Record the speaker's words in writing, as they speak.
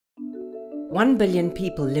1 billion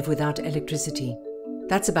people live without electricity.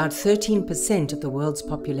 That's about 13% of the world's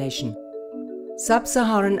population.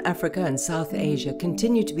 Sub-Saharan Africa and South Asia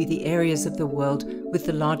continue to be the areas of the world with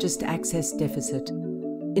the largest access deficit.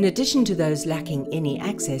 In addition to those lacking any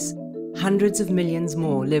access, hundreds of millions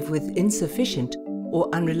more live with insufficient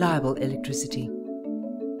or unreliable electricity.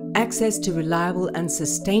 Access to reliable and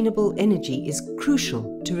sustainable energy is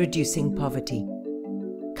crucial to reducing poverty.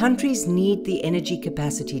 Countries need the energy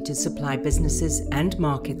capacity to supply businesses and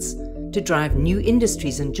markets, to drive new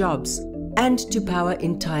industries and jobs, and to power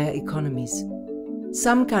entire economies.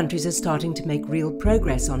 Some countries are starting to make real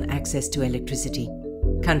progress on access to electricity.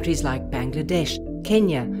 Countries like Bangladesh,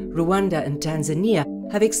 Kenya, Rwanda, and Tanzania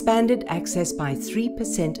have expanded access by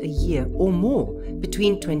 3% a year or more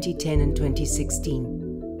between 2010 and 2016.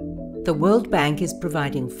 The World Bank is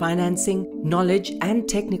providing financing, knowledge, and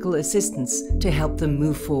technical assistance to help them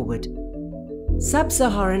move forward.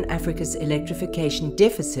 Sub-Saharan Africa's electrification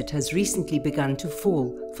deficit has recently begun to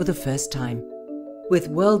fall for the first time. With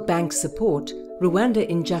World Bank support, Rwanda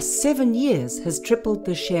in just 7 years has tripled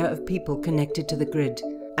the share of people connected to the grid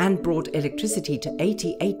and brought electricity to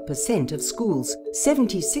 88% of schools,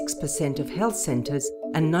 76% of health centers,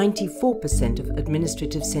 and 94% of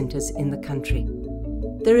administrative centers in the country.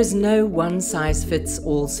 There is no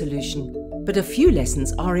one-size-fits-all solution, but a few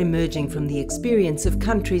lessons are emerging from the experience of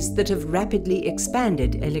countries that have rapidly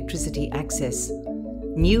expanded electricity access.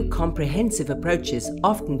 New comprehensive approaches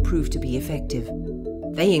often prove to be effective.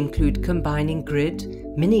 They include combining grid,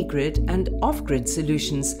 mini-grid, and off-grid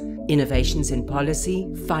solutions, innovations in policy,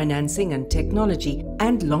 financing and technology,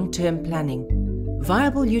 and long-term planning.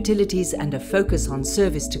 Viable utilities and a focus on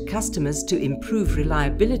service to customers to improve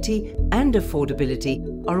reliability and affordability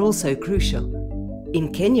are also crucial.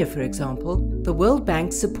 In Kenya, for example, the World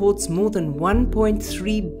Bank supports more than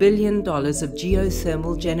 $1.3 billion of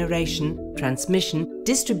geothermal generation, transmission,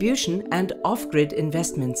 distribution, and off-grid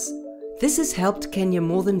investments. This has helped Kenya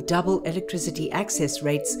more than double electricity access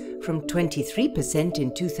rates from 23%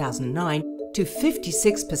 in 2009 to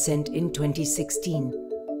 56% in 2016.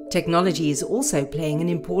 Technology is also playing an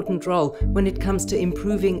important role when it comes to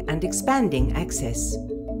improving and expanding access.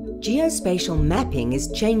 Geospatial mapping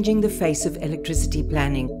is changing the face of electricity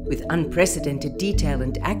planning. With unprecedented detail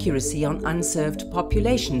and accuracy on unserved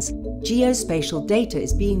populations, geospatial data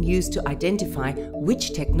is being used to identify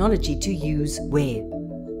which technology to use where.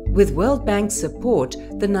 With World Bank support,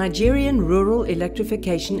 the Nigerian Rural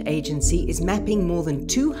Electrification Agency is mapping more than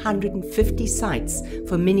 250 sites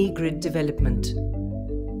for mini-grid development.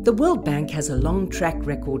 The World Bank has a long track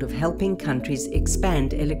record of helping countries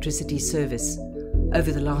expand electricity service.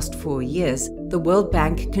 Over the last 4 years, the World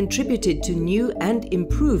Bank contributed to new and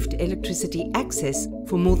improved electricity access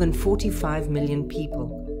for more than 45 million people.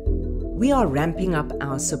 We are ramping up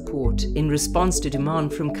our support in response to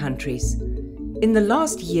demand from countries. In the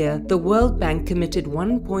last year, the World Bank committed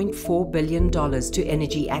 $1.4 billion to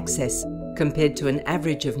energy access, compared to an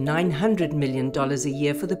average of $900 million a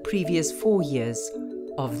year for the previous 4 years.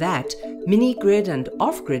 Of that, mini-grid and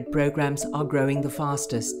off-grid programs are growing the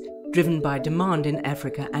fastest, driven by demand in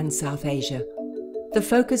Africa and South Asia. The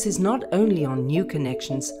focus is not only on new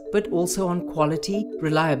connections, but also on quality,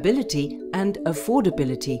 reliability, and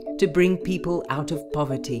affordability to bring people out of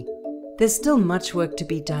poverty. There's still much work to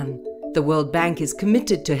be done. The World Bank is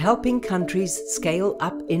committed to helping countries scale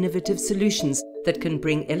up innovative solutions that can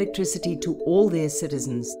bring electricity to all their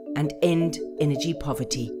citizens and end energy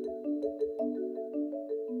poverty.